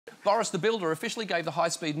Boris the Builder officially gave the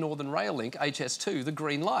high-speed Northern Rail link, HS2, the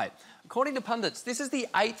green light. According to pundits, this is the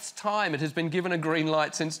 8th time it has been given a green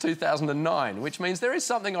light since 2009, which means there is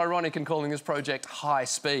something ironic in calling this project high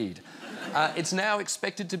speed. It's now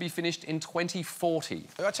expected to be finished in 2040.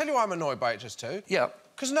 I tell you why I'm annoyed by HS2. Yeah.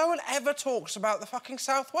 Because no one ever talks about the fucking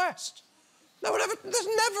South West. No one ever... There's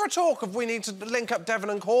never a talk of we need to link up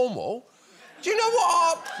Devon and Cornwall. Do you know what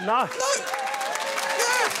our... No.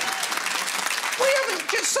 Yeah. We haven't...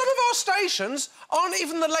 Some of our stations aren't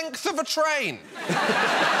even the length of a train.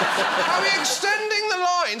 Are we extending the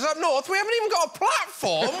lines up north? We haven't even got a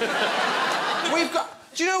platform. We've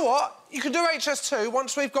got... Do you know what? You can do HS2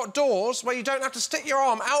 once we've got doors where you don't have to stick your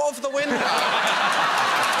arm out of the window.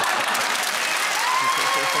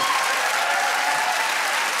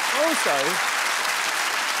 Also,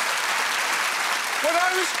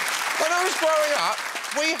 when I was growing up,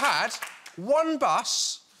 we had one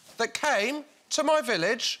bus that came to my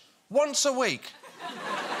village once a week.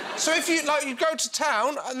 So if you, like, you'd go to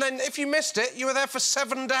town, and then if you missed it, you were there for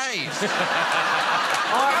 7 days.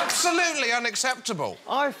 Absolutely unacceptable.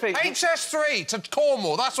 I think... HS3 to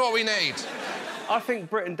Cornwall, that's what we need. I think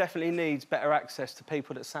Britain definitely needs better access to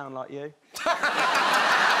people that sound like you.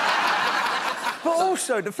 But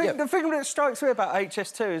also, the thing that strikes me about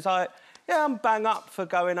HS2 is, like, yeah, I'm bang up for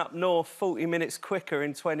going up north 40 minutes quicker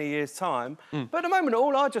in 20 years' time. But at the moment,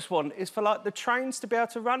 all I just want is for, like, the trains to be able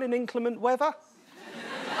to run in inclement weather.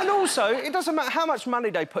 And also, it doesn't matter how much money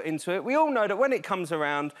they put into it. We all know that when it comes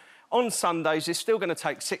around, on Sundays, it's still going to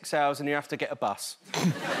take 6 hours and you have to get a bus.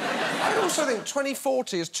 I also think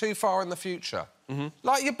 2040 is too far in the future.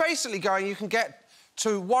 Like, you're basically going, you can get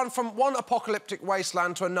from one apocalyptic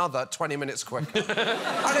wasteland to another 20 minutes quicker.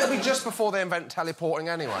 And it'll be just before they invent teleporting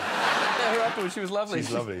anyway. Yeah, her afterwards, she was lovely.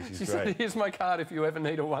 She's lovely, she's she great. Said, here's my card if you ever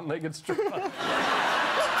need a one-legged stripper.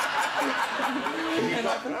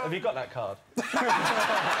 Have you got that card?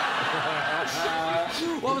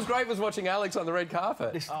 What was great was watching Alex on the red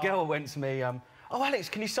carpet. This girl went to me, oh, Alex,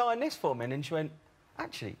 can you sign this for me? And then she went,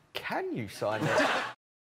 actually, can you sign this?